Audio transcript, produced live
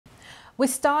We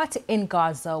start in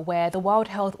Gaza, where the World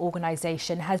Health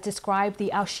Organization has described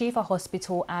the al-Shifa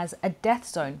hospital as a death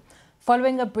zone,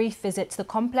 following a brief visit to the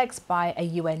complex by a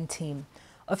UN team.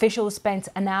 Officials spent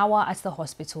an hour at the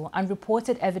hospital and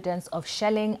reported evidence of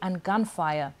shelling and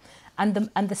gunfire and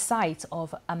the site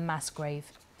of a mass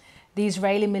grave. The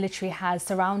Israeli military has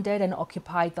surrounded and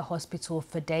occupied the hospital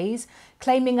for days,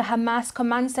 claiming a Hamas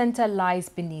command center lies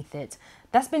beneath it.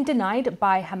 That's been denied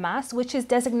by Hamas, which is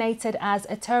designated as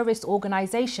a terrorist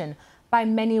organization by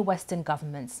many Western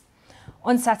governments.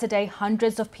 On Saturday,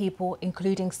 hundreds of people,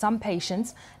 including some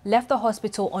patients, left the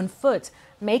hospital on foot,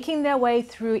 making their way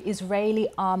through Israeli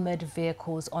armored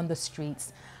vehicles on the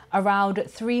streets. Around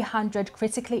 300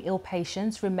 critically ill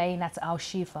patients remain at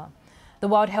al-Shifa. The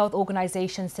World Health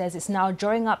Organization says it's now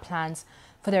drawing up plans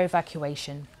for their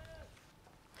evacuation.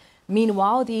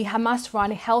 Meanwhile, the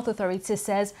Hamas-run health authority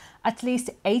says at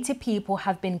least 80 people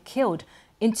have been killed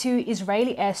in 2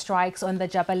 Israeli airstrikes on the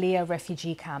Jabalia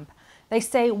refugee camp. They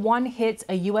say one hit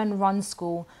a UN-run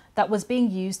school that was being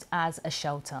used as a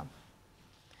shelter.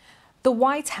 The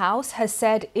White House has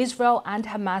said Israel and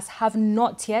Hamas have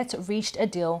not yet reached a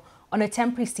deal on a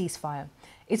temporary ceasefire.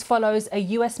 It follows a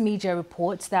US media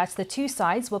report that the two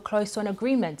sides were close to an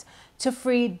agreement to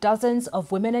free dozens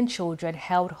of women and children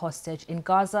held hostage in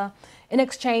Gaza in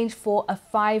exchange for a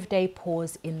 5-day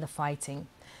pause in the fighting.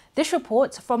 This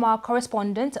report from our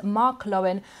correspondent Mark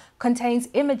Lowen contains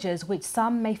images which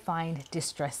some may find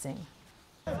distressing.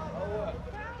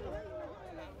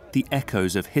 The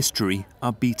echoes of history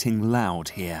are beating loud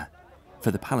here.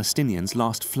 For the Palestinians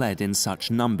last fled in such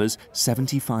numbers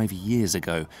 75 years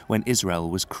ago when Israel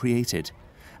was created.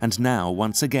 And now,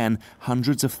 once again,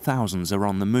 hundreds of thousands are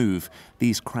on the move,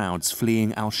 these crowds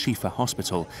fleeing al-Shifa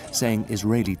hospital, saying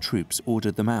Israeli troops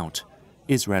ordered them out.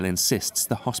 Israel insists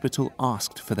the hospital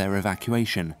asked for their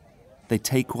evacuation. They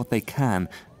take what they can,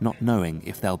 not knowing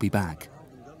if they'll be back.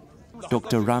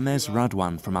 Dr. Ramez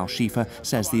Radwan from al-Shifa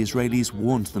says the Israelis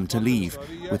warned them to leave,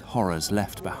 with horrors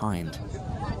left behind.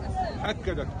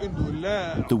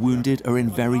 The wounded are in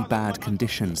very bad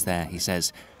conditions there, he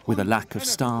says. With a lack of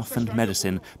staff and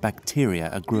medicine, bacteria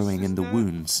are growing in the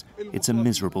wounds. It's a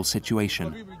miserable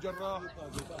situation.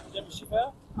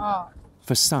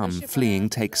 For some, fleeing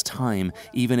takes time,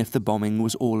 even if the bombing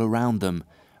was all around them.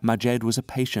 Majed was a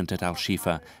patient at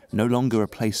al-Shifa, no longer a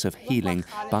place of healing,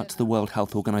 but the World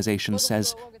Health Organization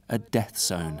says a death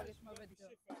zone.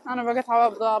 I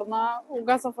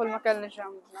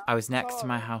was next to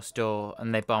my house door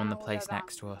and they bombed the place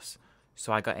next to us.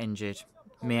 So I got injured,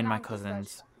 me and my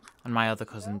cousins, and my other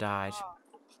cousin died.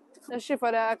 At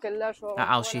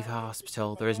al-Shifa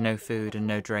hospital there is no food and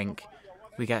no drink.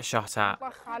 We get shot at.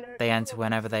 They enter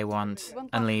whenever they want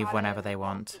and leave whenever they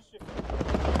want.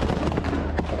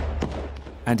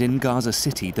 And in Gaza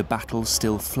City, the battles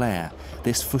still flare.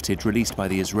 This footage released by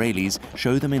the Israelis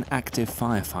show them in active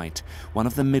firefight, one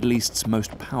of the Middle East's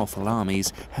most powerful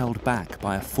armies held back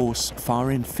by a force far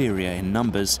inferior in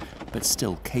numbers, but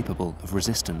still capable of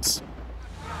resistance.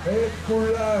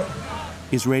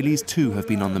 Israelis too have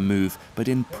been on the move, but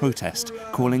in protest,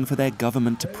 calling for their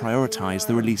government to prioritize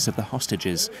the release of the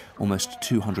hostages, almost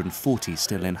 240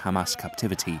 still in Hamas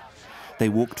captivity. They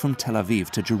walked from Tel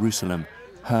Aviv to Jerusalem,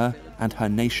 her and her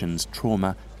nation's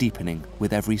trauma deepening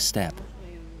with every step.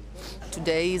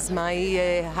 Today is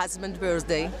my husband's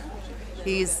birthday.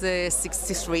 He is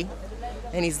 63,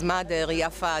 and his mother,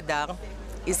 Yafa Adar,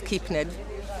 is kidnapped.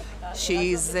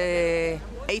 She is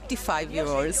 85 years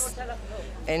old,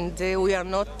 and we are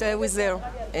not with her,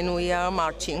 and we are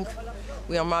marching.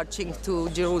 We are marching to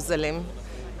Jerusalem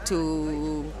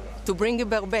to bring her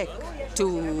back,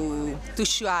 to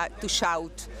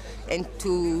shout and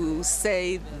to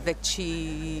say that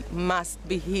she must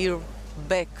be here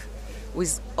back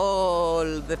with all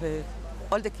the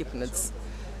kidnappers.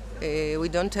 We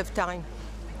don't have time.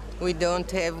 We don't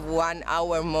have 1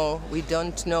 hour more. We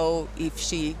don't know if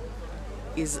she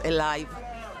is alive.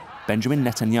 Benjamin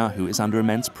Netanyahu is under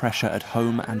immense pressure at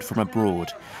home and from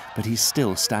abroad, but he's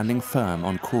still standing firm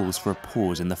on calls for a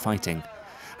pause in the fighting.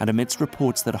 And amidst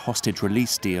reports that a hostage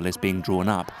release deal is being drawn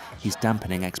up, he's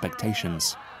dampening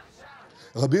expectations.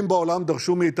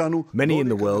 Many in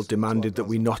the world demanded that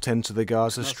we not enter the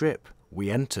Gaza Strip. We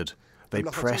entered. They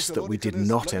pressed that we did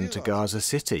not enter Gaza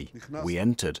City. We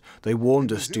entered. They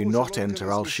warned us do not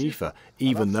enter al-Shifa,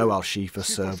 even though al-Shifa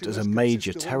served as a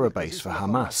major terror base for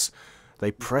Hamas.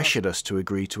 They pressured us to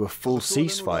agree to a full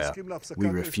ceasefire. We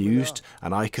refused,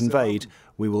 and I conveyed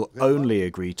we will only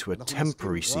agree to a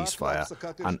temporary ceasefire,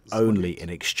 and only in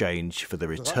exchange for the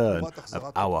return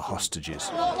of our hostages.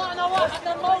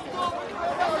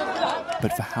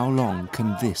 But for how long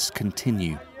can this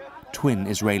continue? Twin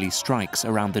Israeli strikes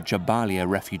around the Jabalia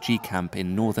refugee camp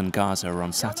in northern Gaza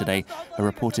on Saturday are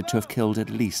reported to have killed at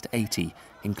least 80,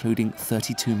 including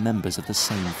 32 members of the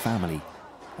same family.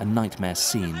 A nightmare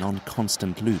scene on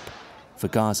constant loop. For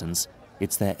Gazans,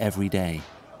 it's their everyday.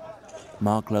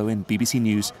 Mark Lowen, BBC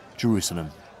News, Jerusalem.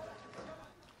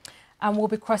 And we'll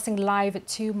be crossing live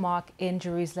to Mark in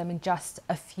Jerusalem in just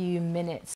a few minutes.